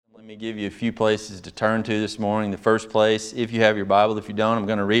me give you a few places to turn to this morning. The first place, if you have your Bible, if you don't, I'm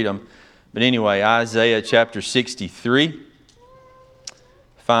going to read them. But anyway, Isaiah chapter 63.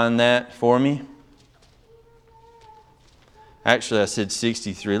 Find that for me. Actually, I said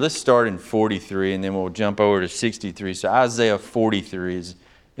 63. Let's start in 43 and then we'll jump over to 63. So Isaiah 43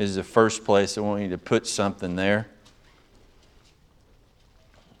 is the first place I want you to put something there.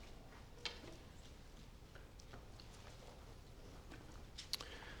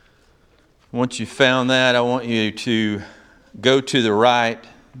 Once you've found that, I want you to go to the right,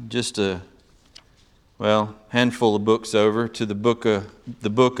 just handful of books over, to the book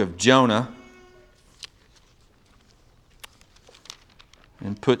of Jonah,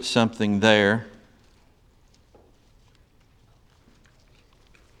 and put something there.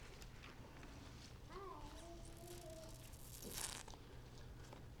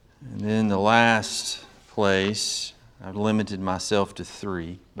 And then the last place, I've limited myself to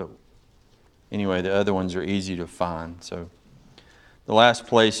 3, but anyway, the other ones are easy to find. So the last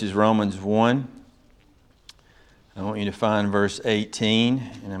place is Romans 1. I want you to find verse 18,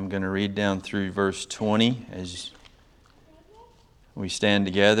 and I'm going to read down through verse 20 as we stand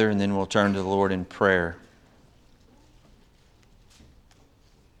together, and then we'll turn to the Lord in prayer.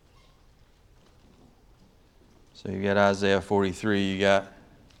 So you got Isaiah 43, you got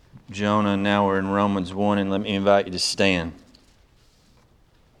Jonah, and now we're in Romans 1, and let me invite you to stand.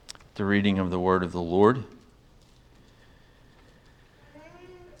 The reading of the word of the Lord.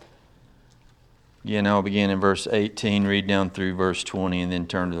 Again, I'll begin in verse 18, read down through verse 20, and then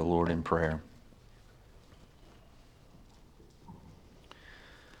turn to the Lord in prayer.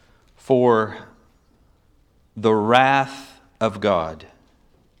 For the wrath of God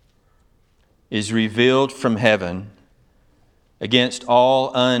is revealed from heaven against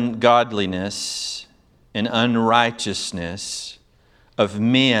all ungodliness and unrighteousness of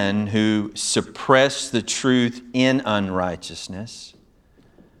men who suppress the truth in unrighteousness,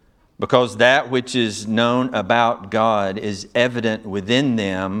 because that which is known about God is evident within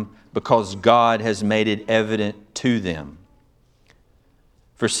them, because God has made it evident to them.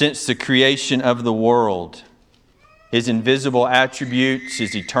 For since the creation of the world, His invisible attributes,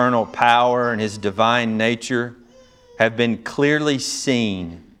 His eternal power, and His divine nature have been clearly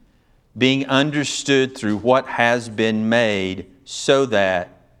seen, being understood through what has been made, so that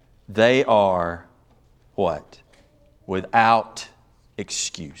they are what? Without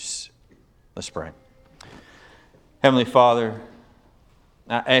excuse. Let's pray. Heavenly Father,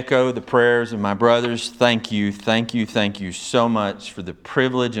 I echo the prayers of my brothers. Thank you so much for the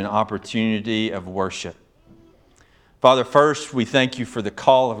privilege and opportunity of worship. Father, first we thank you for the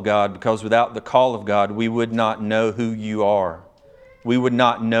call of God, because without the call of God, we would not know who you are. We would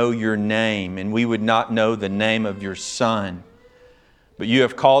not know your name, and we would not know the name of your Son. But you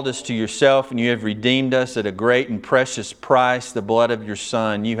have called us to yourself, and you have redeemed us at a great and precious price, the blood of your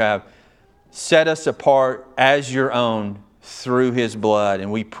Son. You have set us apart as your own through His blood,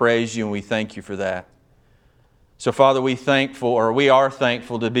 and we praise you and we thank you for that. So Father, we are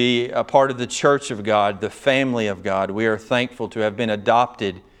thankful to be a part of the church of God, the family of God. We are thankful to have been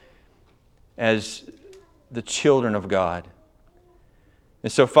adopted as the children of God.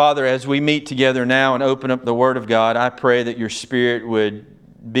 And so Father, as we meet together now and open up the Word of God, I pray that your Spirit would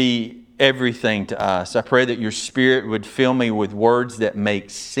be everything to us. I pray that your Spirit would fill me with words that make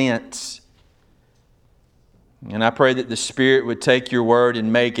sense. And I pray that the Spirit would take your word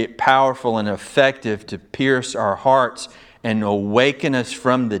and make it powerful and effective to pierce our hearts and awaken us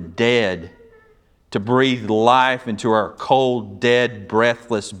from the dead, to breathe life into our cold, dead,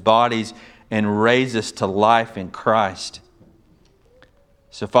 breathless bodies and raise us to life in Christ.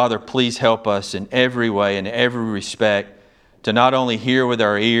 So Father, please help us in every way, in every respect, to not only hear with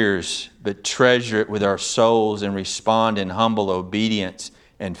our ears, but treasure it with our souls and respond in humble obedience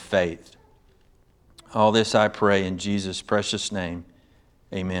and faith. All this I pray in Jesus' precious name.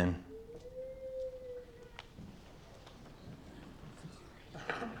 Amen.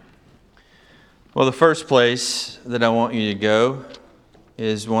 Well, the first place that I want you to go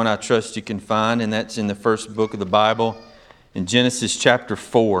is one I trust you can find, and that's in the first book of the Bible, in Genesis chapter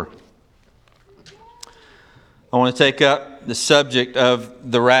 4. I want to take up the subject of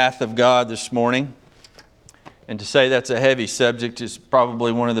the wrath of God this morning. And to say that's a heavy subject is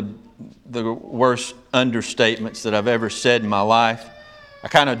probably one of the worst understatements that I've ever said in my life. I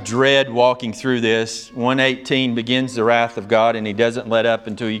kind of dread walking through this. 1:18 begins the wrath of God, and He doesn't let up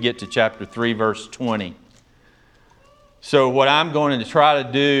until you get to chapter 3, verse 20. So what I'm going to try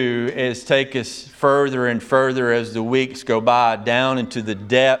to do is take us further and further as the weeks go by, down into the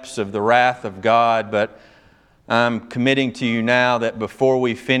depths of the wrath of God. But I'm committing to you now that before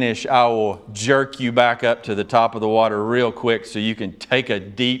we finish, I will jerk you back up to the top of the water real quick so you can take a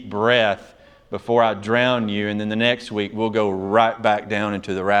deep breath before I drown you. And then the next week, we'll go right back down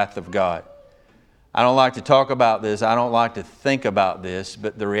into the wrath of God. I don't like to talk about this. I don't like to think about this.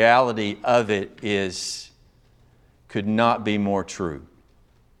 But the reality of it could not be more true.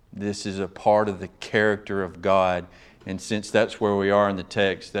 This is a part of the character of God. And since that's where we are in the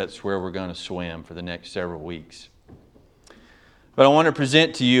text, that's where we're going to swim for the next several weeks. But I want to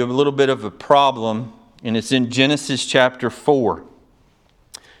present to you a little bit of a problem, and it's in Genesis chapter 4.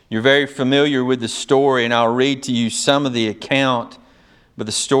 You're very familiar with the story, and I'll read to you some of the account, but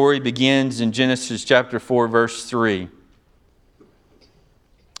the story begins in Genesis chapter 4, verse 3.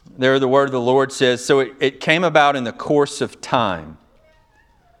 There the word of the Lord says, "So it came about in the course of time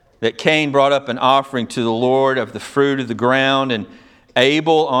that Cain brought up an offering to the Lord of the fruit of the ground, and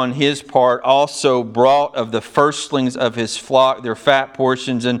Abel on his part also brought of the firstlings of his flock their fat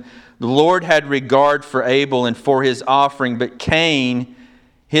portions. And the Lord had regard for Abel and for his offering, but Cain,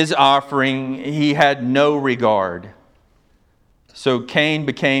 his offering, he had no regard. So Cain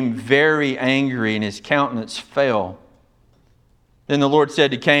became very angry, and his countenance fell. Then the Lord said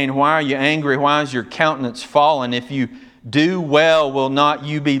to Cain, 'Why are you angry? Why is your countenance fallen? If you do well, will not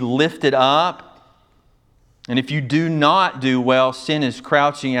you be lifted up? And if you do not do well, sin is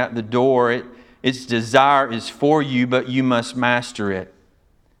crouching at the door. Its desire is for you, but you must master it.'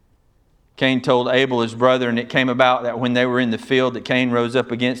 Cain told Abel his brother, and it came about that when they were in the field, that Cain rose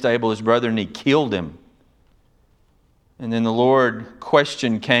up against Abel his brother, and he killed him. And then the Lord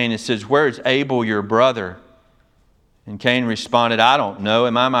questioned Cain and says, 'Where is Abel your brother?' And Cain responded, 'I don't know.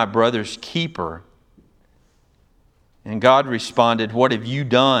 Am I my brother's keeper?' And God responded, 'What have you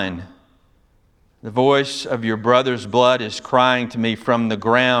done? The voice of your brother's blood is crying to me from the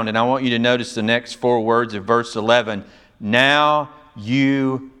ground.' And I want you to notice the next 4 words of verse 11. 'Now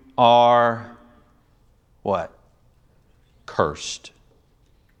you are,' what? 'Cursed.'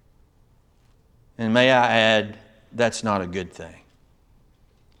 And may I add, that's not a good thing.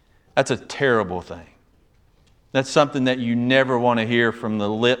 That's a terrible thing. That's something that you never want to hear from the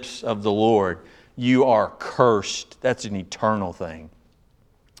lips of the Lord. You are cursed. That's an eternal thing.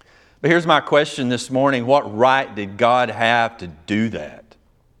 But here's my question this morning. What right did God have to do that?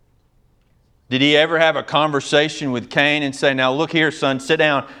 Did He ever have a conversation with Cain and say, 'Now look here, son, sit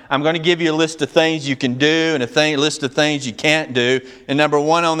down. I'm going to give you a list of things you can do and a list of things you can't do. And number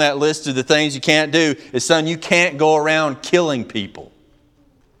one on that list of the things you can't do is, son, you can't go around killing people.'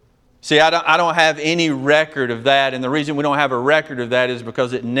 See, I don't have any record of that. And the reason we don't have a record of that is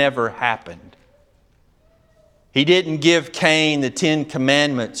because it never happened. He didn't give Cain the 10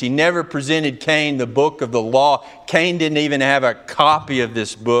 Commandments. He never presented Cain the book of the law. Cain didn't even have a copy of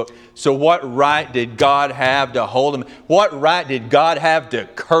this book. So what right did God have to hold him? What right did God have to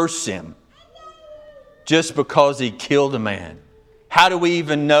curse him just because he killed a man? How do we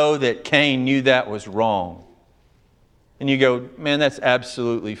even know that Cain knew that was wrong? And you go, man, that's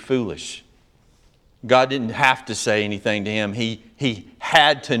absolutely foolish. God didn't have to say anything to him. He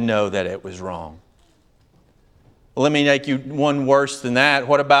had to know that it was wrong. Well, let me make you one worse than that.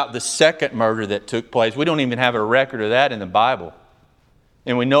 What about the second murder that took place? We don't even have a record of that in the Bible.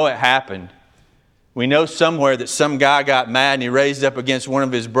 And we know it happened. We know somewhere that some guy got mad and he raised up against one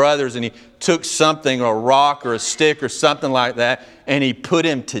of his brothers and he took something, a rock or a stick or something like that, and he put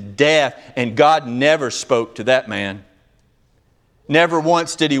him to death. And God never spoke to that man. Never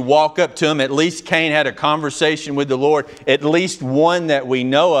once did he walk up to him. At least Cain had a conversation with the Lord. At least one that we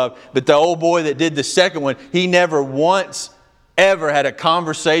know of. But the old boy that did the second one, he never once ever had a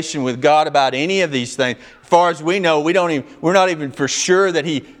conversation with God about any of these things. As far as we know, we're not even for sure that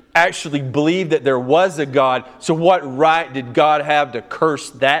he actually believed that there was a God. So what right did God have to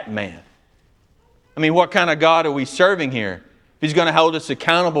curse that man? I mean, what kind of God are we serving here? He's going to hold us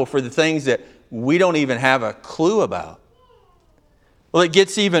accountable for the things that we don't even have a clue about. Well, it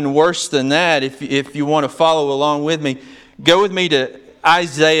gets even worse than that. If you want to follow along with me, go with me to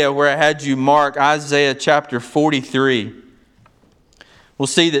Isaiah, where I had you mark, Isaiah chapter 43. We'll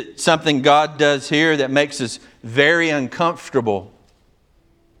see that something God does here that makes us very uncomfortable.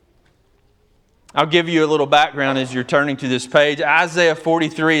 I'll give you a little background as you're turning to this page. Isaiah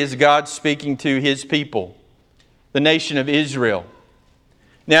 43 is God speaking to His people, the nation of Israel.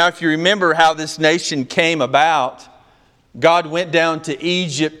 Now, if you remember how this nation came about, God went down to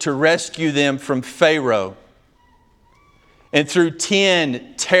Egypt to rescue them from Pharaoh. And through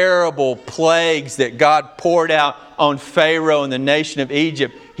 10 terrible plagues that God poured out on Pharaoh and the nation of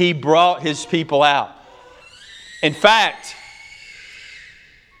Egypt, He brought His people out. In fact,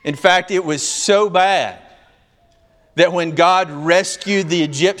 it was so bad that when God rescued the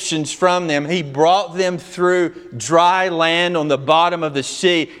Egyptians from them, He brought them through dry land on the bottom of the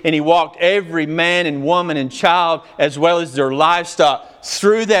sea, and He walked every man and woman and child as well as their livestock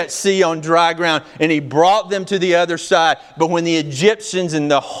through that sea on dry ground, and He brought them to the other side. But when the Egyptians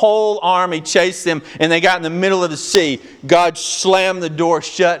and the whole army chased them and they got in the middle of the sea, God slammed the door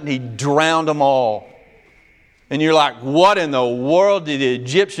shut and He drowned them all. And you're like, what in the world did the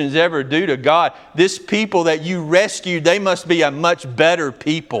Egyptians ever do to God? This people that you rescued, they must be a much better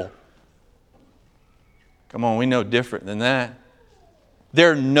people. Come on, we know different than that.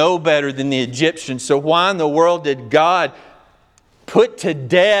 They're no better than the Egyptians. So why in the world did God put to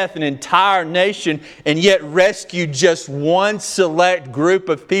death an entire nation and yet rescue just one select group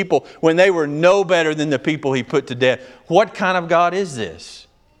of people when they were no better than the people He put to death? What kind of God is this?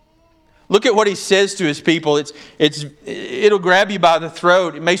 Look at what He says to His people. It'll grab you by the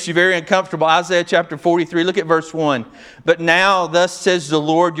throat. It makes you very uncomfortable. Isaiah chapter 43, look at verse 1. But now, thus says the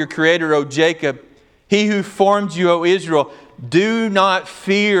Lord, your Creator, O Jacob, He who formed you, O Israel, do not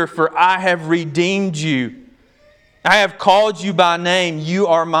fear, for I have redeemed you. I have called you by name. You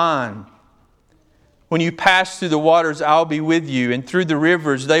are mine. When you pass through the waters, I'll be with you, and through the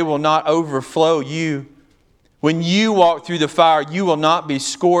rivers, they will not overflow you. When you walk through the fire, you will not be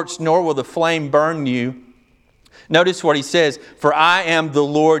scorched, nor will the flame burn you. Notice what He says, for I am the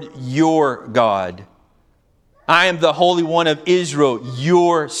Lord your God. I am the Holy One of Israel,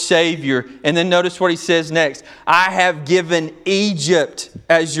 your Savior. And then notice what He says next. I have given Egypt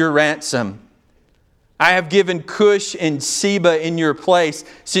as your ransom. I have given Cush and Seba in your place.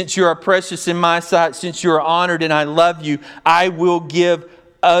 Since you are precious in my sight, since you are honored and I love you, I will give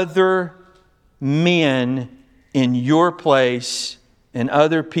other men in your place and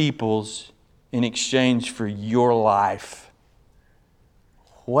other peoples in exchange for your life.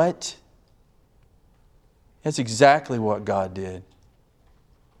 What? That's exactly what God did.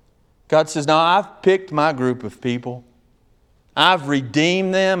 God says, now I've picked my group of people. I've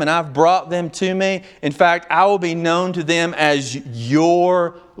redeemed them and I've brought them to me. In fact, I will be known to them as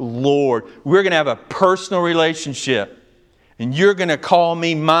your Lord. We're going to have a personal relationship. And you're going to call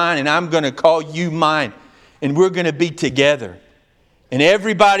me mine and I'm going to call you mine. And we're going to be together. And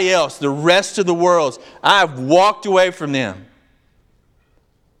everybody else, the rest of the world, I've walked away from them.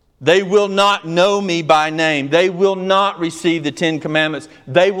 They will not know me by name. They will not receive the 10 Commandments.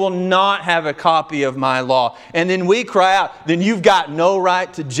 They will not have a copy of my law. And then we cry out, then you've got no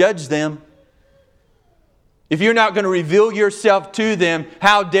right to judge them. If you're not going to reveal yourself to them,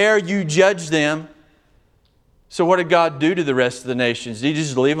 how dare you judge them? So what did God do to the rest of the nations? Did He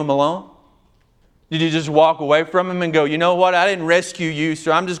just leave them alone? Did He just walk away from them and go, you know what, I didn't rescue you,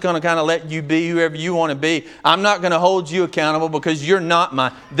 so I'm just going to kind of let you be whoever you want to be. I'm not going to hold you accountable because you're not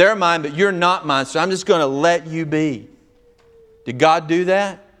mine. They're mine, but you're not mine, so I'm just going to let you be. Did God do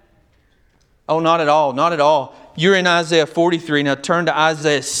that? Oh, not at all, not at all. You're in Isaiah 43. Now turn to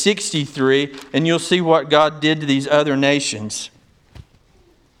Isaiah 63 and you'll see what God did to these other nations.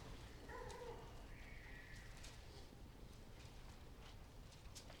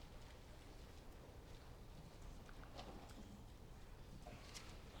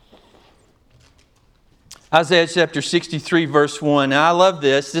 Isaiah chapter 63 verse 1. Now I love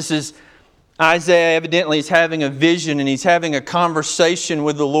this. This is Isaiah evidently is having a vision and he's having a conversation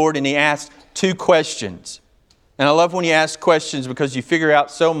with the Lord and he asks 2 questions. And I love when you ask questions because you figure out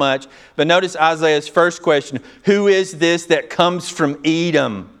so much. But notice Isaiah's first question. Who is this that comes from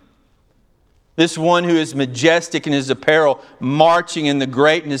Edom? This one who is majestic in his apparel, marching in the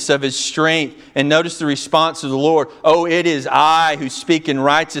greatness of his strength. And notice the response of the Lord. Oh, it is I who speak in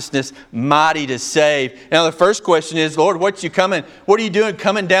righteousness, mighty to save. Now the first question is, Lord, what are you doing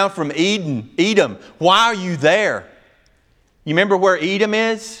coming down from Edom? Why are you there? You remember where Edom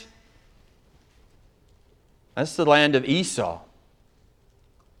is? That's the land of Esau.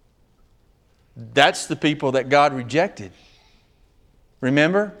 That's the people that God rejected.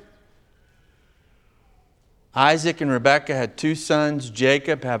 Remember? Isaac and Rebekah had 2 sons.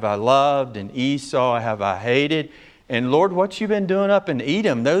 Jacob have I loved and Esau have I hated. And Lord, what you been doing up in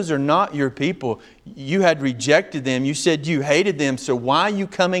Edom? Those are not your people. You had rejected them. You said you hated them. So why are you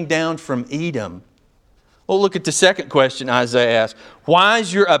coming down from Edom? Well, look at the second question Isaiah asked. Why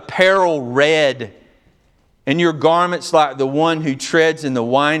is your apparel red and your garments like the one who treads in the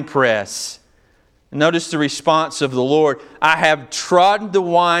winepress? Notice the response of the Lord. I have trodden the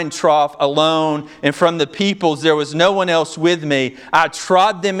wine trough alone, and from the peoples there was no one else with me. I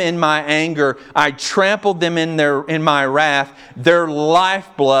trod them in my anger. I trampled them in my wrath. Their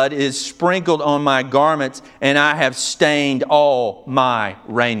lifeblood is sprinkled on my garments, and I have stained all my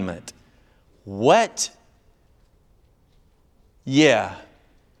raiment. What? Yeah,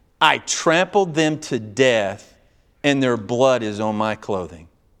 I trampled them to death, and their blood is on my clothing.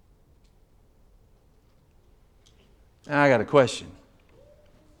 Now I got a question.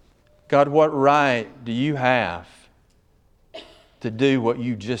 God, what right do you have to do what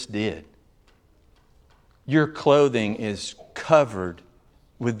you just did? Your clothing is covered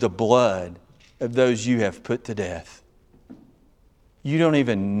with the blood of those you have put to death. You don't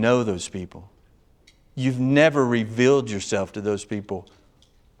even know those people. You've never revealed yourself to those people.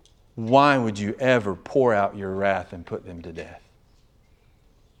 Why would you ever pour out your wrath and put them to death?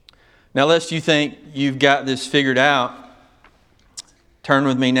 Now, lest you think you've got this figured out, turn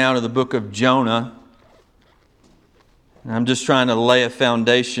with me now to the book of Jonah. I'm just trying to lay a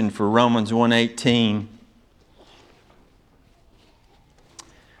foundation for Romans 1:18.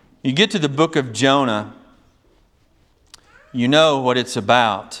 You get to the book of Jonah, you know what it's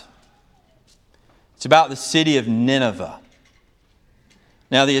about. It's about the city of Nineveh.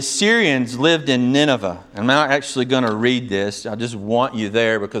 Now, the Assyrians lived in Nineveh. I'm not actually going to read this. I just want you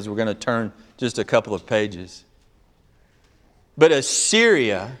there because we're going to turn just a couple of pages. But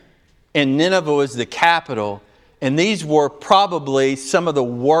Assyria and Nineveh was the capital, and these were probably some of the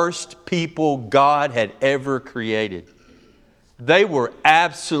worst people God had ever created. They were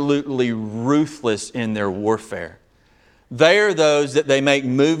absolutely ruthless in their warfare. They are those that they make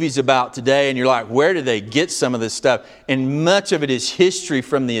movies about today, and you're like, where did they get some of this stuff? And much of it is history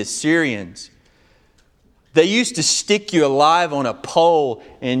from the Assyrians. They used to stick you alive on a pole,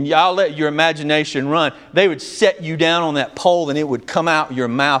 and y'all let your imagination run. They would set you down on that pole, and it would come out your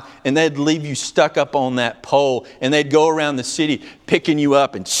mouth, and they'd leave you stuck up on that pole, and they'd go around the city picking you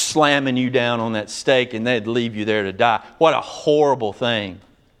up and slamming you down on that stake, and they'd leave you there to die. What a horrible thing.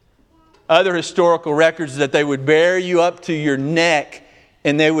 Other historical records that they would bury you up to your neck,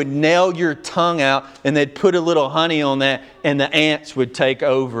 and they would nail your tongue out, and they'd put a little honey on that, and the ants would take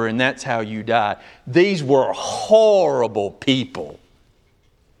over, and that's how you died. These were horrible people.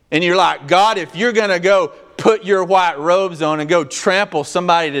 And you're like, God, if you're going to go put your white robes on and go trample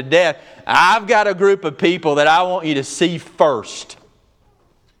somebody to death, I've got a group of people that I want you to see first.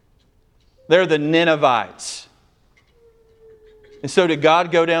 They're the Ninevites. And so did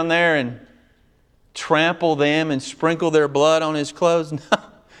God go down there and trample them and sprinkle their blood on His clothes? No,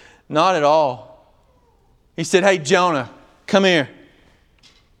 not at all. He said, hey, Jonah, come here.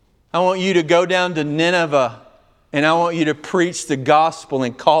 I want you to go down to Nineveh, and I want you to preach the gospel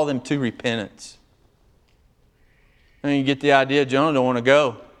and call them to repentance. And you get the idea, Jonah don't want to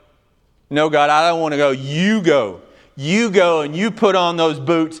go. No, God, I don't want to go. You go. You go and you put on those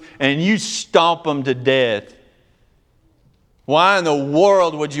boots and you stomp them to death. Why in the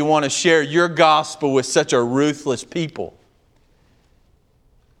world would you want to share your gospel with such a ruthless people?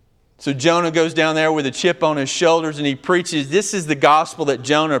 So Jonah goes down there with a chip on his shoulders and he preaches. This is the gospel that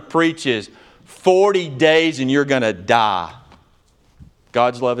Jonah preaches. 40 days and you're going to die.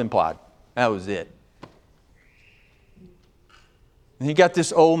 God's love implied. That was it. And you got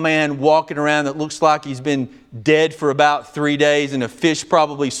this old man walking around that looks like he's been dead for about 3 days and a fish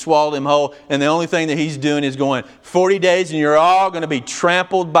probably swallowed him whole. And the only thing that he's doing is going, 40 days and you're all going to be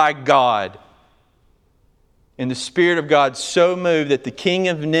trampled by God. And the Spirit of God so moved that the king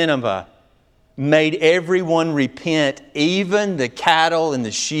of Nineveh made everyone repent, even the cattle and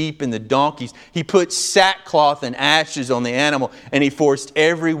the sheep and the donkeys. He put sackcloth and ashes on the animal and he forced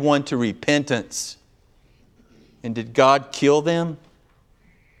everyone to repentance. And did God kill them?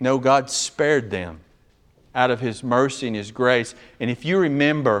 No, God spared them out of His mercy and His grace. And if you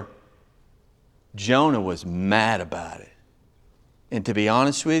remember, Jonah was mad about it. And to be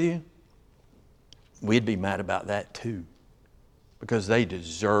honest with you, we'd be mad about that too, because they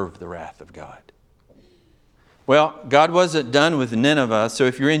deserve the wrath of God. Well, God wasn't done with Nineveh, so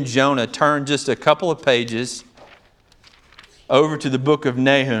if you're in Jonah, turn just a couple of pages over to the book of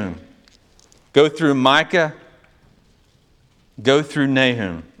Nahum. Go through Micah. Go through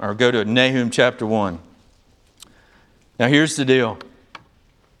Nahum, or go to Nahum chapter 1. Now here's the deal.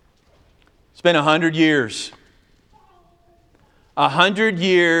 It's been 100 years. 100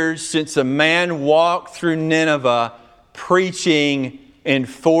 years since a man walked through Nineveh preaching in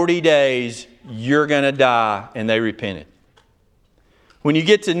 40 days, you're going to die, and they repented. When you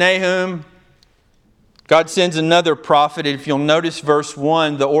get to Nahum, God sends another prophet. If you'll notice verse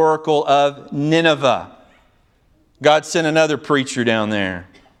 1, the oracle of Nineveh. God sent another preacher down there.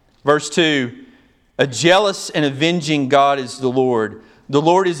 Verse 2, a jealous and avenging God is the Lord. The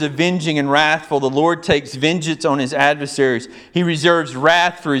Lord is avenging and wrathful. The Lord takes vengeance on His adversaries. He reserves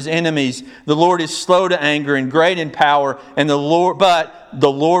wrath for His enemies. The Lord is slow to anger and great in power, but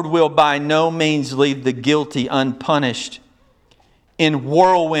the Lord will by no means leave the guilty unpunished. In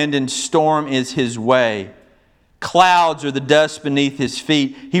whirlwind and storm is his way. Clouds are the dust beneath his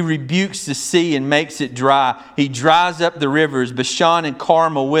feet. He rebukes the sea and makes it dry. He dries up the rivers. Bashan and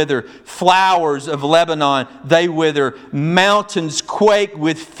Carmel wither. Flowers of Lebanon, they wither. Mountains quake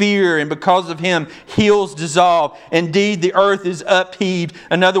with fear, and because of him, hills dissolve. Indeed, the earth is upheaved.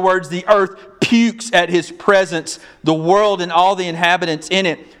 In other words, the earth pukes at his presence. The world and all the inhabitants in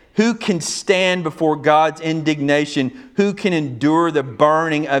it. Who can stand before God's indignation? Who can endure the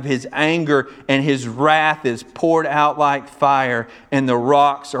burning of his anger? And his wrath is poured out like fire, and the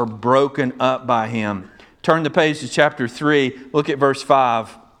rocks are broken up by him. Turn the page to chapter 3. Look at verse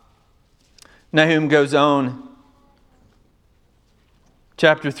 5. Nahum goes on.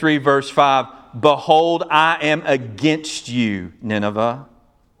 Chapter 3, verse 5. Behold, I am against you, Nineveh.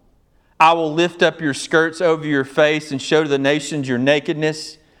 I will lift up your skirts over your face and show to the nations your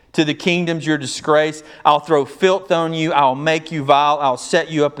nakedness. To the kingdoms your disgrace. I'll throw filth on you. I'll make you vile. I'll set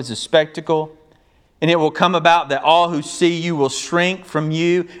you up as a spectacle. And it will come about that all who see you will shrink from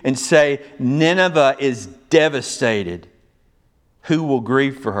you and say, Nineveh is devastated. Who will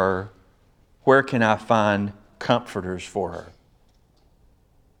grieve for her? Where can I find comforters for her?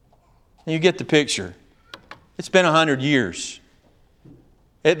 And you get the picture. It's been 100 years.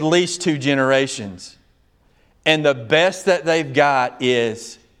 At least 2 generations. And the best that they've got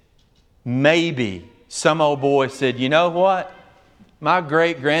is maybe some old boy said, you know what? My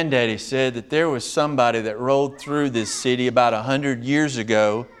great-granddaddy said that there was somebody that rolled through this city about 100 years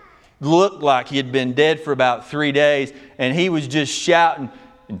ago, looked like he had been dead for about 3 days, and he was just shouting,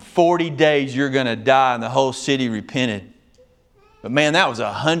 in 40 days you're going to die, and the whole city repented. But man, that was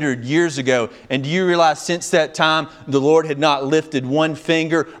 100 years ago. And do you realize since that time, the Lord had not lifted one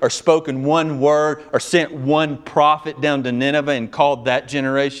finger or spoken one word or sent one prophet down to Nineveh and called that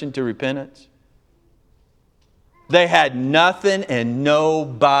generation to repentance? They had nothing and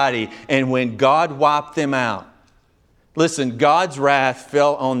nobody. And when God wiped them out, listen, God's wrath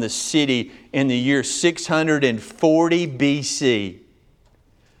fell on the city in the year 640 BC.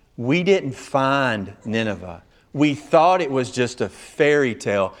 We didn't find Nineveh. We thought it was just a fairy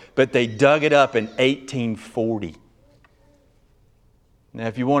tale, but they dug it up in 1840. Now,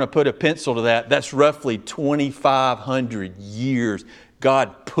 if you want to put a pencil to that, that's roughly 2,500 years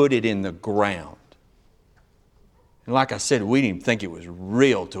God put it in the ground. And like I said, we didn't think it was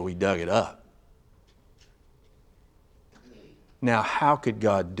real till we dug it up. Now, how could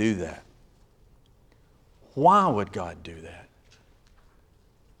God do that? Why would God do that?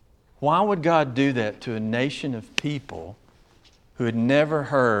 Why would God do that to a nation of people who had never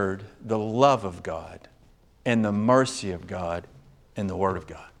heard the love of God and the mercy of God and the Word of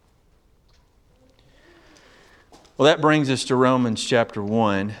God? Well, that brings us to Romans chapter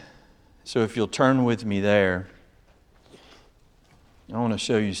 1. So if you'll turn with me there, I want to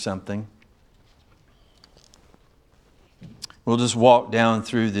show you something. We'll just walk down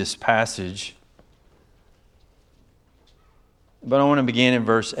through this passage. But I want to begin in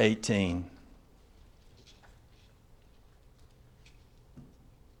verse 18.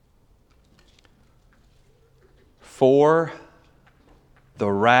 For the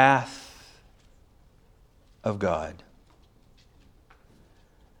wrath of God.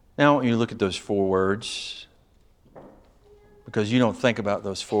 Now I want you to look at those 4 words, because you don't think about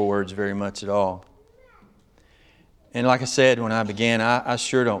those 4 words very much at all. And like I said when I began, I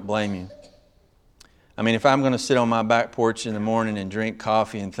sure don't blame you. I mean, if I'm going to sit on my back porch in the morning and drink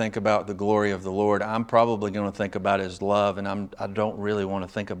coffee and think about the glory of the Lord, I'm probably going to think about His love, and I don't really want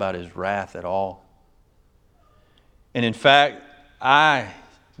to think about His wrath at all. And in fact, I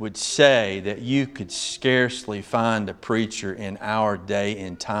would say that you could scarcely find a preacher in our day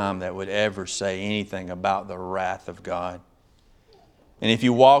and time that would ever say anything about the wrath of God. And if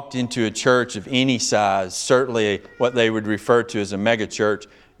you walked into a church of any size, certainly what they would refer to as a mega church,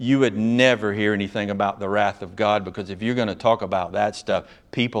 you would never hear anything about the wrath of God, because if you're going to talk about that stuff,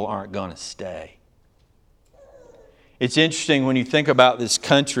 people aren't going to stay. It's interesting when you think about this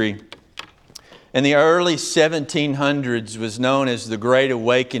country. In the early 1700s was known as the Great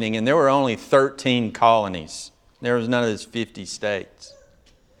Awakening, and there were only 13 colonies. There was none of those 50 states.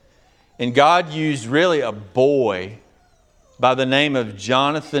 And God used really a boy by the name of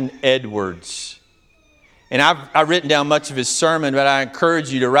Jonathan Edwards. And I've written down much of his sermon, but I encourage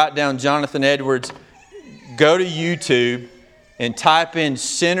you to write down Jonathan Edwards. Go to YouTube and type in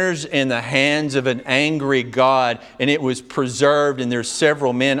 "Sinners in the Hands of an Angry God," and it was preserved, and there's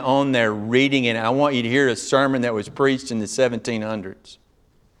several men on there reading it. I want you to hear a sermon that was preached in the 1700s.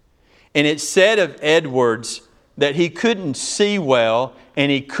 And it said of Edwards that he couldn't see well and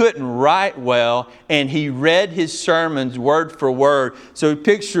he couldn't write well, and he read his sermons word for word. So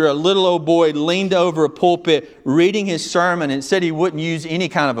picture a little old boy leaned over a pulpit reading his sermon, and said he wouldn't use any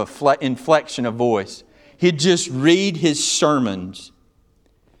kind of inflection of voice. He'd just read his sermons.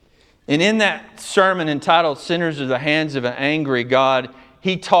 And in that sermon entitled Sinners Are the Hands of an Angry God,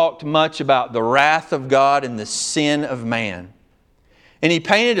 he talked much about the wrath of God and the sin of man. And he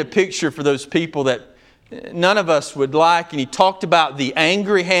painted a picture for those people that none of us would like. And he talked about the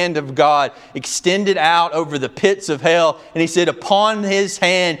angry hand of God extended out over the pits of hell. And he said, upon His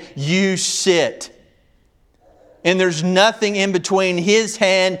hand you sit. And there's nothing in between His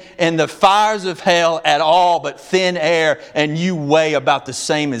hand and the fires of hell at all but thin air. And you weigh about the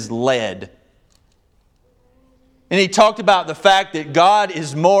same as lead. And he talked about the fact that God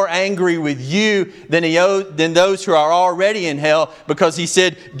is more angry with you than those who are already in hell, because he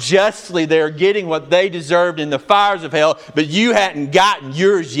said justly they're getting what they deserved in the fires of hell, but you hadn't gotten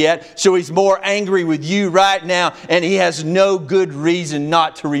yours yet. So He's more angry with you right now, and He has no good reason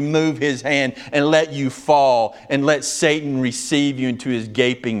not to remove His hand and let you fall and let Satan receive you into his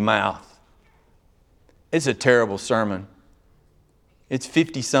gaping mouth. It's a terrible sermon. It's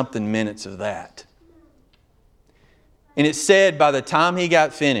 50-something minutes of that. And it said by the time he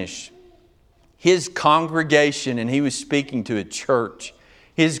got finished, his congregation, and he was speaking to a church,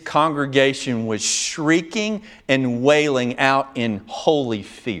 his congregation was shrieking and wailing out in holy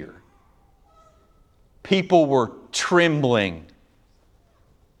fear. People were trembling.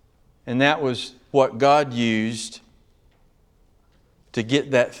 And that was what God used to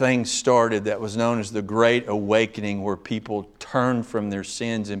get that thing started that was known as the Great Awakening, where people turned from their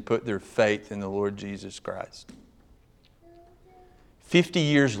sins and put their faith in the Lord Jesus Christ. 50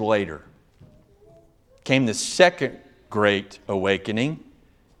 years later came the second Great Awakening,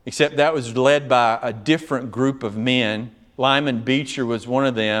 except that was led by a different group of men. Lyman Beecher was one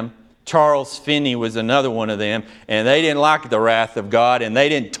of them. Charles Finney was another one of them. And they didn't like the wrath of God, and they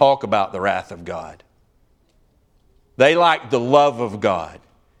didn't talk about the wrath of God. They liked the love of God.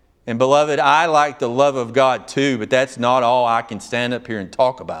 And beloved, I like the love of God too, but that's not all I can stand up here and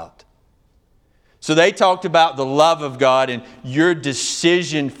talk about. So they talked about the love of God and your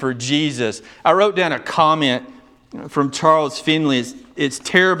decision for Jesus. I wrote down a comment from Charles Finley. It's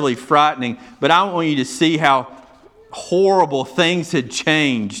terribly frightening, but I want you to see how horrible things had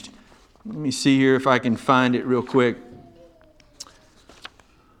changed. Let me see here if I can find it real quick.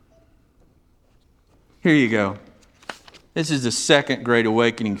 Here you go. This is the second Great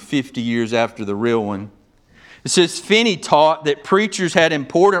Awakening, 50 years after the real one. It says, Finney taught that preachers had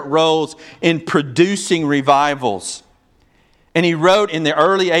important roles in producing revivals. And he wrote in the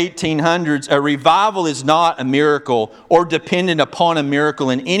early 1800s, a revival is not a miracle or dependent upon a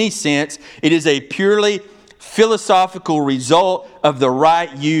miracle in any sense. It is a purely philosophical result of the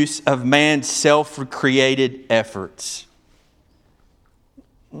right use of man's self-created efforts.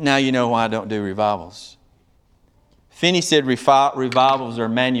 Now you know why I don't do revivals. Finney said revivals are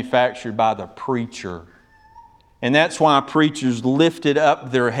manufactured by the preacher. And that's why preachers lifted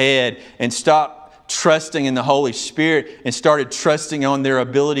up their head and stopped trusting in the Holy Spirit and started trusting on their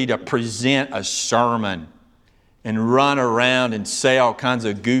ability to present a sermon and run around and say all kinds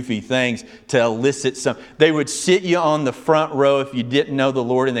of goofy things to elicit some. They would sit you on the front row if you didn't know the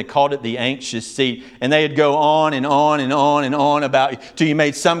Lord, and they called it the anxious seat. And they'd go on and on and on and on about you till you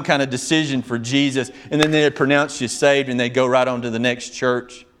made some kind of decision for Jesus. And then they'd pronounce you saved and they'd go right on to the next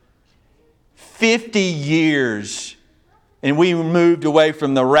church. 50 years, and we moved away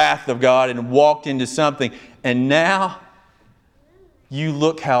from the wrath of God and walked into something. And now, you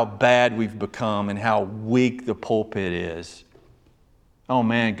look how bad we've become and how weak the pulpit is. Oh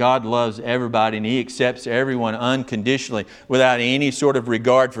man, God loves everybody and He accepts everyone unconditionally without any sort of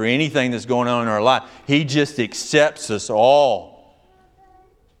regard for anything that's going on in our life. He just accepts us all.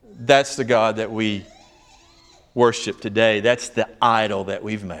 That's the God that we worship today. That's the idol that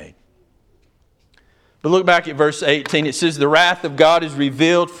we've made. But look back at verse 18. It says, the wrath of God is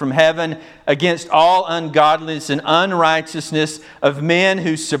revealed from heaven against all ungodliness and unrighteousness of men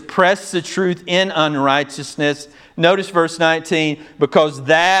who suppress the truth in unrighteousness. Notice verse 19, because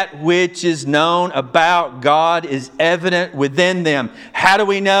that which is known about God is evident within them. How do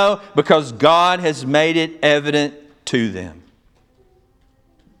we know? Because God has made it evident to them.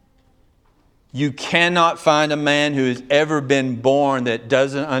 You cannot find a man who has ever been born that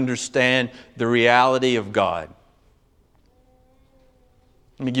doesn't understand the reality of God.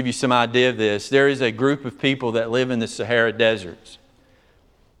 Let me give you some idea of this. There is a group of people that live in the Sahara deserts.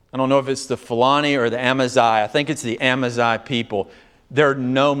 I don't know if it's the Fulani or the Amazigh. I think it's the Amazigh people. They're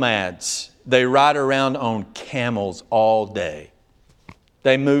nomads. they ride around on camels all day.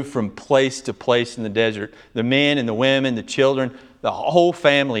 They move from place to place in the desert. The men and the women, the children, the whole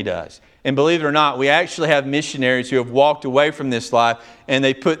family does. And believe it or not, we actually have missionaries who have walked away from this life and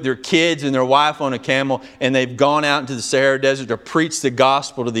they put their kids and their wife on a camel and they've gone out into the Sahara Desert to preach the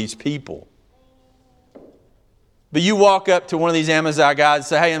gospel to these people. But you walk up to one of these Amazigh guys and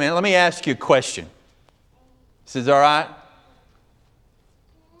say, hey man, let me ask you a question. He says, all right.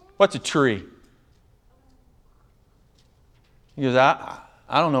 What's a tree? He goes, I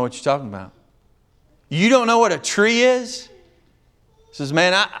don't know what you're talking about. You don't know what a tree is? He says,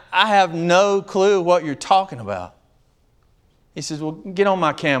 man, I have no clue what you're talking about. He says, well, get on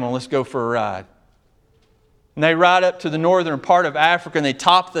my camel. Let's go for a ride. And they ride up to the northern part of Africa and they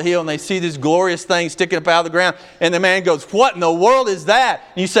top the hill and they see this glorious thing sticking up out of the ground. And the man goes, what in the world is that?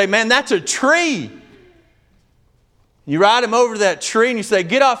 And you say, man, that's a tree. You ride him over to that tree and you say,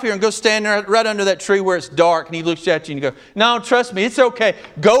 get off here and go stand right under that tree where it's dark. And he looks at you and you go, no, trust me, it's okay.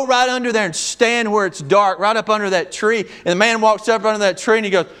 Go right under there and stand where it's dark, right up under that tree. And the man walks up under that tree and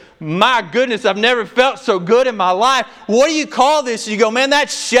he goes, my goodness, I've never felt so good in my life. What do you call this? And you go, man,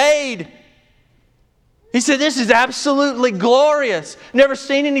 that's shade. He said, this is absolutely glorious. Never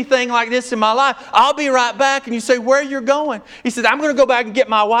seen anything like this in my life. I'll be right back. And you say, where are you going? He said, I'm going to go back and get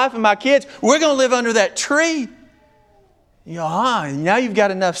my wife and my kids. We're going to live under that tree. You go, now you've got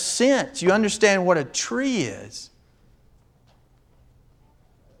enough sense. You understand what a tree is.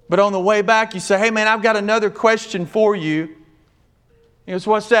 But on the way back, you say, hey man, I've got another question for you. He goes,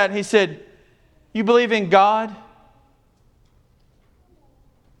 what's that? And he said, you believe in God?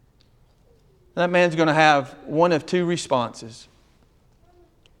 That man's going to have one of two responses.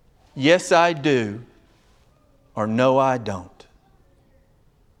 Yes, I do, or no, I don't.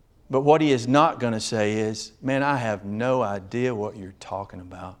 But what he is not going to say is, man, I have no idea what you're talking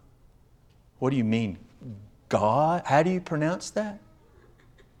about. What do you mean, God? How do you pronounce that?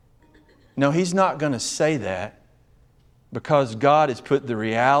 No, he's not going to say that because God has put the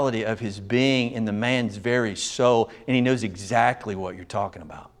reality of His being in the man's very soul and He knows exactly what you're talking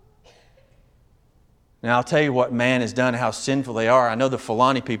about. Now, I'll tell you what man has done, how sinful they are. I know the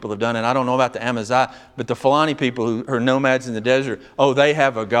Fulani people have done it. I don't know about the Amazigh, but the Fulani people who are nomads in the desert, they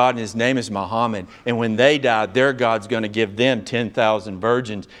have a God and His name is Muhammad. And when they die, their God's going to give them 10,000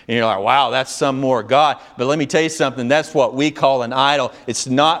 virgins. And you're like, wow, that's some more God. But let me tell you something. That's what we call an idol. It's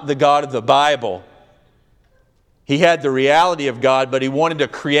not the God of the Bible. He had the reality of God, but he wanted to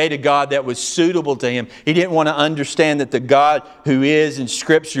create a God that was suitable to him. He didn't want to understand that the God who is in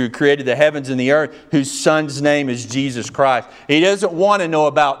Scripture, who created the heavens and the earth, whose Son's name is Jesus Christ. He doesn't want to know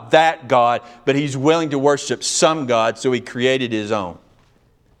about that God, but he's willing to worship some God, so he created his own.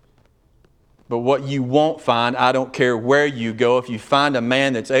 But what you won't find, I don't care where you go, if you find a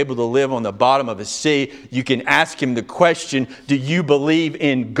man that's able to live on the bottom of a sea, you can ask him the question, do you believe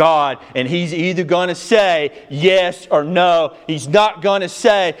in God? And he's either going to say yes or no. He's not going to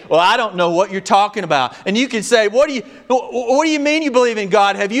say, well, I don't know what you're talking about. And you can say, what do you mean you believe in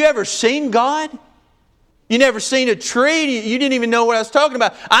God? Have you ever seen God? You never seen a tree? You didn't even know what I was talking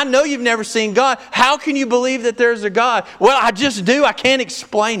about. I know you've never seen God. How can you believe that there's a God? Well, I just do. I can't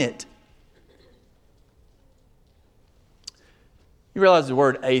explain it. You realize the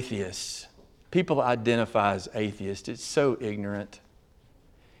word atheist, people identify as atheist. It's so ignorant.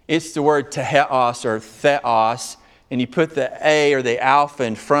 It's the word teheos or theos, and you put the A or the alpha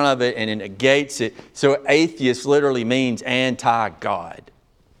in front of it and it negates it. So atheist literally means anti-God.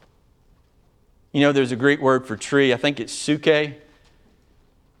 You know, there's a Greek word for tree. I think it's suke.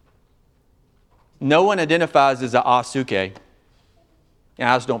 No one identifies as a asuke.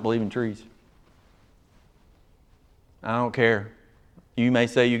 I just don't believe in trees. I don't care. You may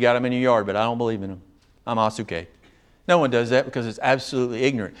say you got them in your yard, but I don't believe in them. I'm asuke. No one does that because it's absolutely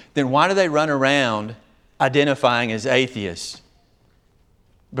ignorant. Then why do they run around identifying as atheists?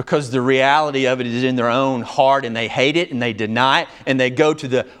 Because the reality of it is in their own heart and they hate it and they deny it and they go to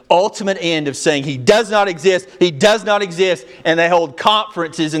the ultimate end of saying He does not exist, He does not exist, and they hold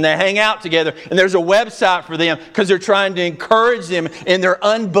conferences and they hang out together and there's a website for them because they're trying to encourage them in their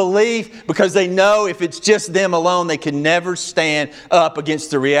unbelief because they know if it's just them alone they can never stand up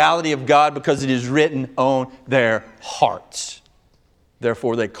against the reality of God because it is written on their hearts.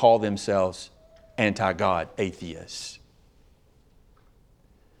 Therefore they call themselves anti-God atheists.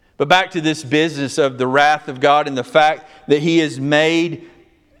 But back to this business of the wrath of God and the fact that He has made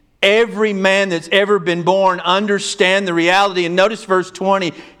every man that's ever been born understand the reality. And notice verse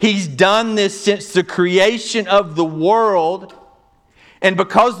 20. He's done this since the creation of the world. And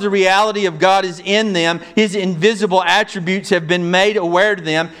because the reality of God is in them, His invisible attributes have been made aware to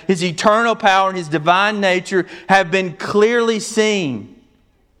them. His eternal power and His divine nature have been clearly seen,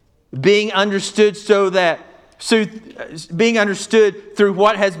 being understood through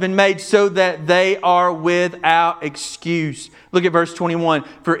what has been made, so that they are without excuse. Look at verse 21.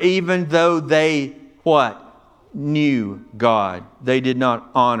 For even though they, what? Knew God, they did not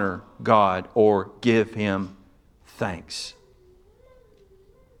honor God or give Him thanks.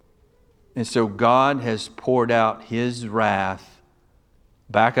 And so God has poured out His wrath,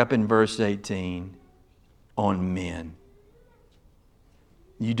 back up in verse 18, on men.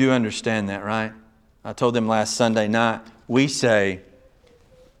 You do understand that, right? I told them last Sunday night, we say,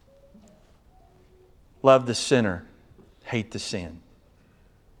 love the sinner, hate the sin.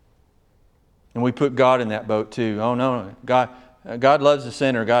 And we put God in that boat too. Oh no, God loves the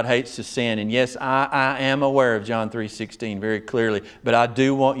sinner. God hates the sin. And yes, I am aware of John 3:16 very clearly. But I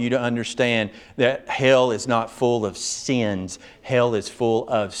do want you to understand that hell is not full of sins. Hell is full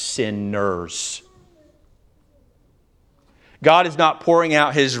of sinners. God is not pouring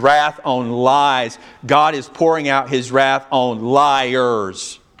out His wrath on lies. God is pouring out His wrath on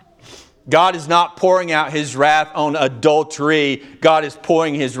liars. God is not pouring out His wrath on adultery. God is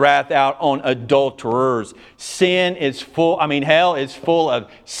pouring His wrath out on adulterers. Hell is full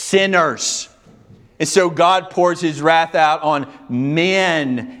of sinners. And so God pours His wrath out on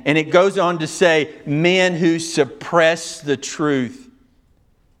men. And it goes on to say, men who suppress the truth.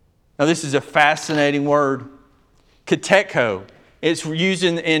 Now this is a fascinating word. Kateko. It's used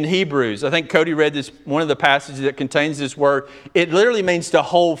in Hebrews. I think Cody read this, one of the passages that contains this word. It literally means to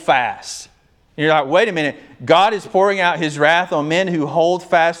hold fast. And you're like, wait a minute. God is pouring out His wrath on men who hold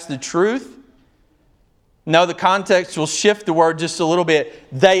fast the truth? No, the context will shift the word just a little bit.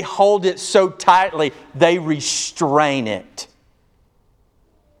 They hold it so tightly, they restrain it.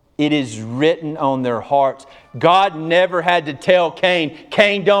 It is written on their hearts. God never had to tell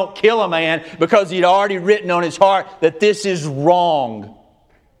Cain, don't kill a man, because He'd already written on his heart that this is wrong.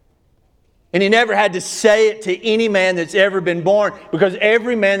 And He never had to say it to any man that's ever been born, because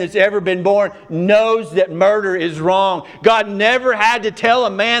every man that's ever been born knows that murder is wrong. God never had to tell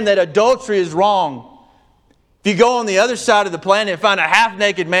a man that adultery is wrong. If you go on the other side of the planet and find a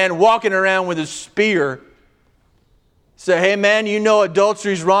half-naked man walking around with a spear, say, hey man, you know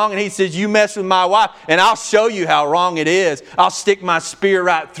adultery is wrong. And he says, you mess with my wife and I'll show you how wrong it is. I'll stick my spear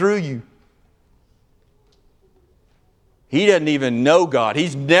right through you. He doesn't even know God.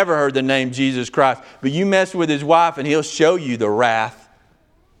 He's never heard the name Jesus Christ. But you mess with his wife and he'll show you the wrath.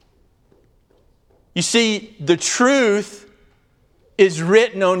 You see, the truth is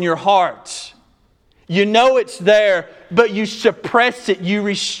written on your hearts. You know it's there, but you suppress it, you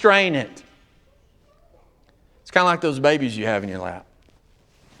restrain it. It's kind of like those babies you have in your lap.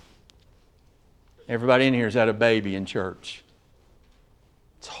 Everybody in here has had a baby in church.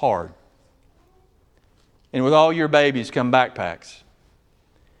 It's hard. And with all your babies come backpacks.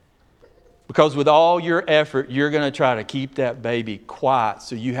 Because with all your effort, you're going to try to keep that baby quiet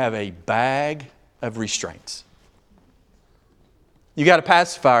so you have a bag of restraints. You got a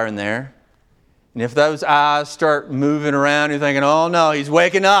pacifier in there. And if those eyes start moving around, you're thinking, oh no, he's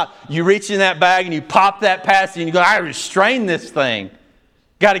waking up. You reach in that bag and you pop that pacifier and you go, I restrain this thing.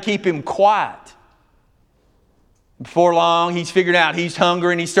 Got to keep him quiet. Before long, he's figured out he's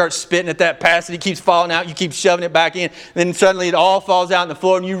hungry and he starts spitting at that pacifier. He keeps falling out. You keep shoving it back in. Then suddenly it all falls out on the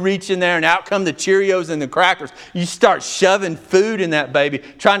floor and you reach in there and out come the Cheerios and the crackers. You start shoving food in that baby,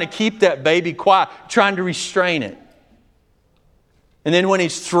 trying to keep that baby quiet, trying to restrain it. And then when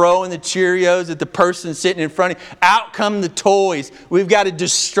he's throwing the Cheerios at the person sitting in front of him, out come the toys. We've got to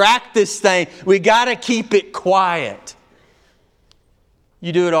distract this thing. We've got to keep it quiet.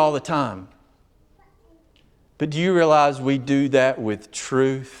 You do it all the time. But do you realize we do that with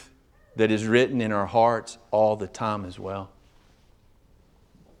truth that is written in our hearts all the time as well?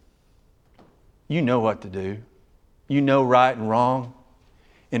 You know what to do. You know right and wrong.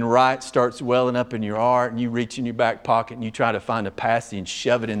 And right starts welling up in your heart and you reach in your back pocket and you try to find a passage and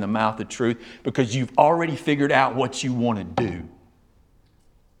shove it in the mouth of truth because you've already figured out what you want to do.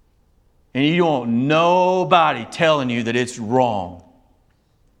 And you don't want nobody telling you that it's wrong.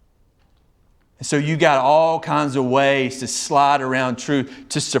 And so you got all kinds of ways to slide around truth,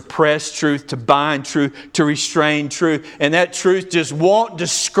 to suppress truth, to bind truth, to restrain truth. And that truth just wants to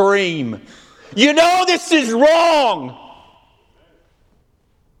scream, you know this is wrong.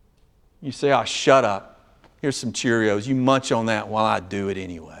 You say, oh, shut up. Here's some Cheerios. You munch on that while I do it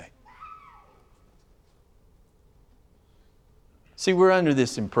anyway. See, we're under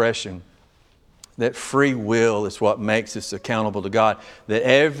this impression that free will is what makes us accountable to God. That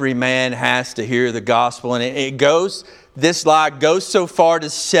every man has to hear the gospel. And this lie goes so far to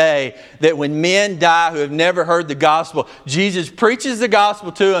say that when men die who have never heard the gospel, Jesus preaches the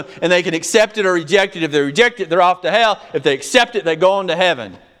gospel to them and they can accept it or reject it. If they reject it, they're off to hell. If they accept it, they go on to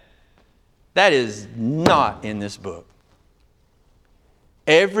heaven. That is not in this book.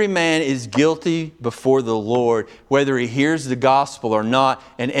 Every man is guilty before the Lord, whether he hears the gospel or not.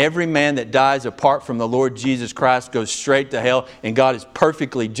 And every man that dies apart from the Lord Jesus Christ goes straight to hell. And God is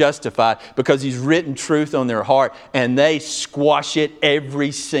perfectly justified because He's written truth on their heart. And they squash it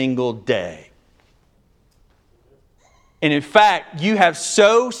every single day. And in fact, you have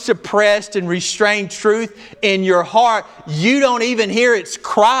so suppressed and restrained truth in your heart, you don't even hear its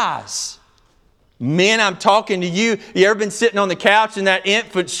cries. Men, I'm talking to you. You ever been sitting on the couch and that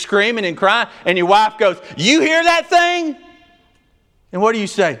infant screaming and crying and your wife goes, "You hear that thing?" And what do you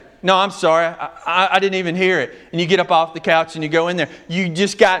say? "No, I'm sorry. I didn't even hear it." And you get up off the couch and you go in there. You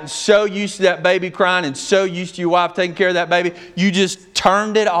just gotten so used to that baby crying and so used to your wife taking care of that baby, you just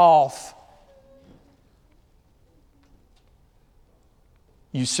turned it off.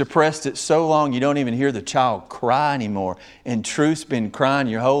 You suppressed it so long you don't even hear the child cry anymore. And truth's been crying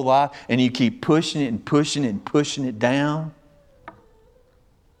your whole life and you keep pushing it and pushing it and pushing it down.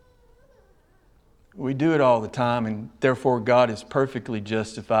 We do it all the time, and therefore God is perfectly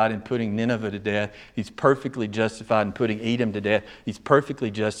justified in putting Nineveh to death. He's perfectly justified in putting Edom to death. He's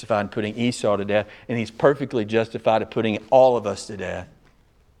perfectly justified in putting Esau to death. And He's perfectly justified in putting all of us to death.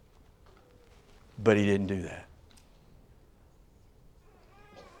 But He didn't do that.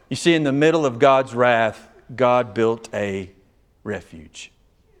 You see, in the middle of God's wrath, God built a refuge.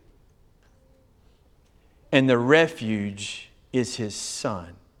 And the refuge is His Son.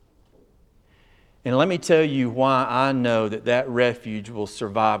 And let me tell you why I know that refuge will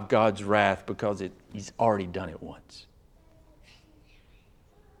survive God's wrath, because He's already done it once.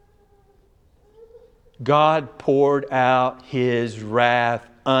 God poured out His wrath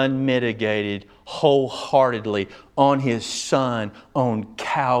unmitigated, wholeheartedly on His Son on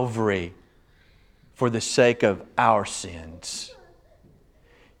Calvary for the sake of our sins.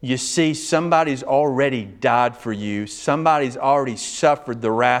 You see, somebody's already died for you. Somebody's already suffered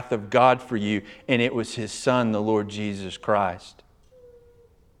the wrath of God for you, and it was His Son, the Lord Jesus Christ.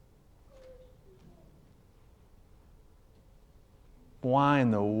 Why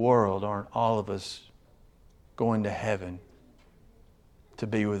in the world aren't all of us going to heaven to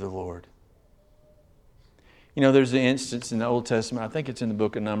be with the Lord? You know, there's an instance in the Old Testament, I think it's in the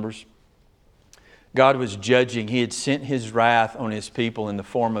book of Numbers. God was judging. He had sent His wrath on His people in the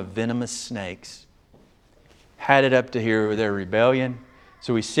form of venomous snakes. Had it up to here with their rebellion.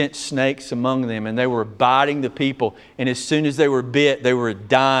 So He sent snakes among them, and they were biting the people. And as soon as they were bit, they were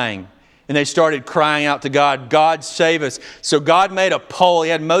dying. And they started crying out to God, "God, save us." So God made a pole. He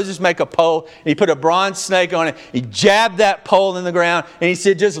had Moses make a pole. And He put a bronze snake on it. He jabbed that pole in the ground. And He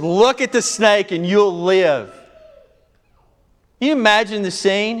said, "Just look at the snake and you'll live." Can you imagine the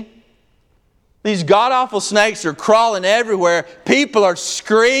scene? These god-awful snakes are crawling everywhere. People are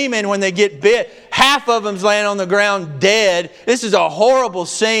screaming when they get bit. Half of them's laying on the ground dead. This is a horrible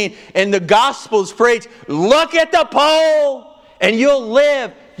scene. And the gospel's preached, "Look at the pole and you'll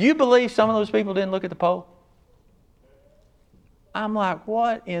live." You believe some of those people didn't look at the pole? I'm like,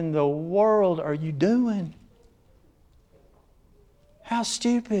 what in the world are you doing? How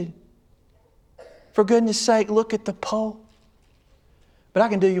stupid. For goodness sake, look at the pole. But I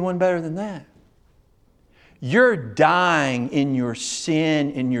can do you one better than that. You're dying in your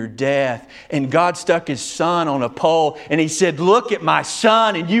sin, in your death. And God stuck His Son on a pole and He said, "Look at my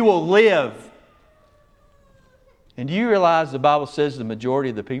Son and you will live." And do you realize the Bible says the majority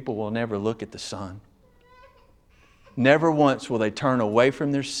of the people will never look at the Son? Never once will they turn away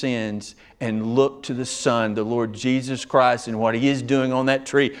from their sins and look to the Son, the Lord Jesus Christ, and what He is doing on that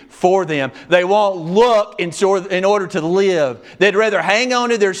tree for them. They won't look in order to live. They'd rather hang on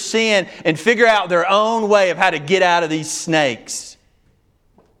to their sin and figure out their own way of how to get out of these snakes.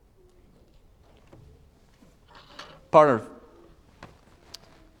 Part of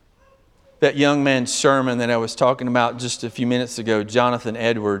that young man's sermon that I was talking about just a few minutes ago, Jonathan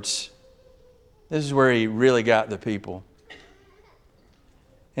Edwards, this is where he really got the people.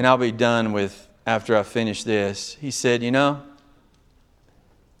 And I'll be done with after I finish this. He said, you know,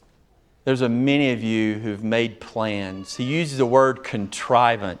 there's many of you who've made plans. He uses the word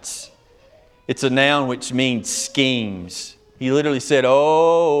contrivance. It's a noun which means schemes. He literally said,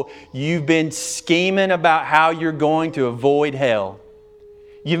 oh, you've been scheming about how you're going to avoid hell.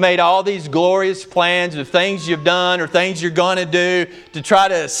 You've made all these glorious plans of things you've done or things you're going to do to try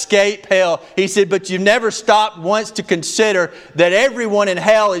to escape hell. He said, but you've never stopped once to consider that everyone in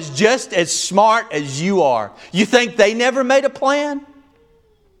hell is just as smart as you are. You think they never made a plan?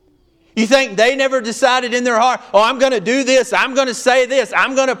 You think they never decided in their heart, oh, I'm going to do this, I'm going to say this,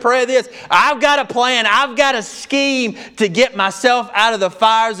 I'm going to pray this. I've got a plan, I've got a scheme to get myself out of the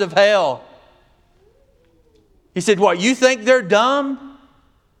fires of hell. He said, what, you think they're dumb?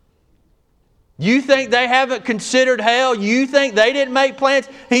 You think they haven't considered hell? You think they didn't make plans?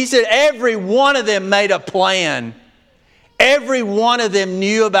 He said every one of them made a plan. Every one of them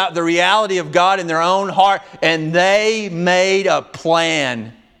knew about the reality of God in their own heart, and they made a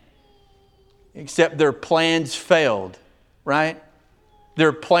plan. Except their plans failed, right?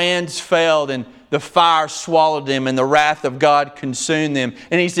 Their plans failed, and the fire swallowed them, and the wrath of God consumed them.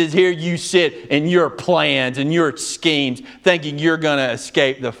 And He says, here you sit in your plans and your schemes, thinking you're going to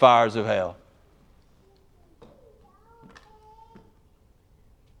escape the fires of hell.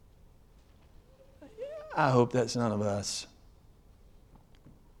 I hope that's none of us.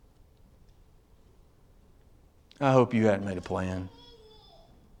 I hope you haven't made a plan.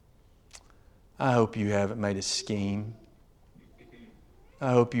 I hope you haven't made a scheme.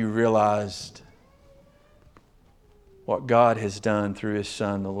 I hope you realized what God has done through His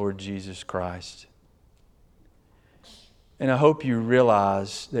Son, the Lord Jesus Christ. And I hope you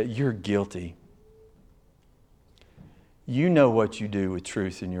realize that you're guilty. You know what you do with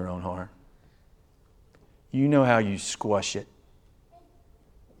truth in your own heart. You know how you squash it.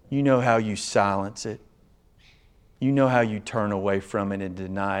 You know how you silence it. You know how you turn away from it and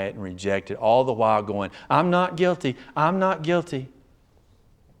deny it and reject it, all the while going, I'm not guilty, I'm not guilty.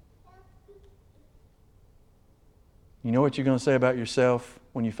 You know what you're going to say about yourself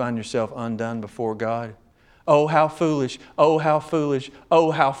when you find yourself undone before God? Oh, how foolish, oh, how foolish, oh,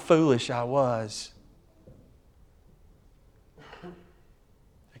 how foolish I was.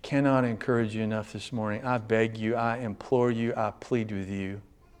 I cannot encourage you enough this morning. I beg you, I implore you, I plead with you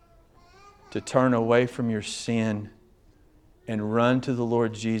to turn away from your sin and run to the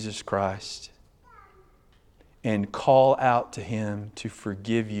Lord Jesus Christ and call out to Him to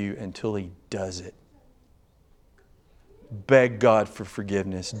forgive you until He does it. Beg God for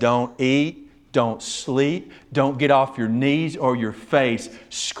forgiveness. Don't eat. Don't sleep. Don't get off your knees or your face.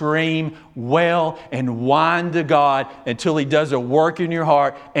 Scream, wail, and whine to God until He does a work in your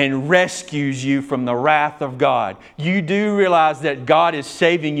heart and rescues you from the wrath of God. You do realize that God is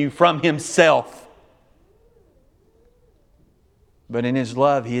saving you from Himself. But in His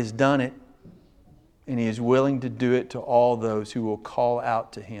love, He has done it. And He is willing to do it to all those who will call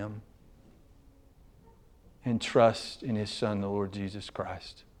out to Him and trust in His Son, the Lord Jesus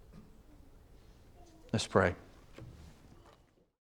Christ. Let's pray.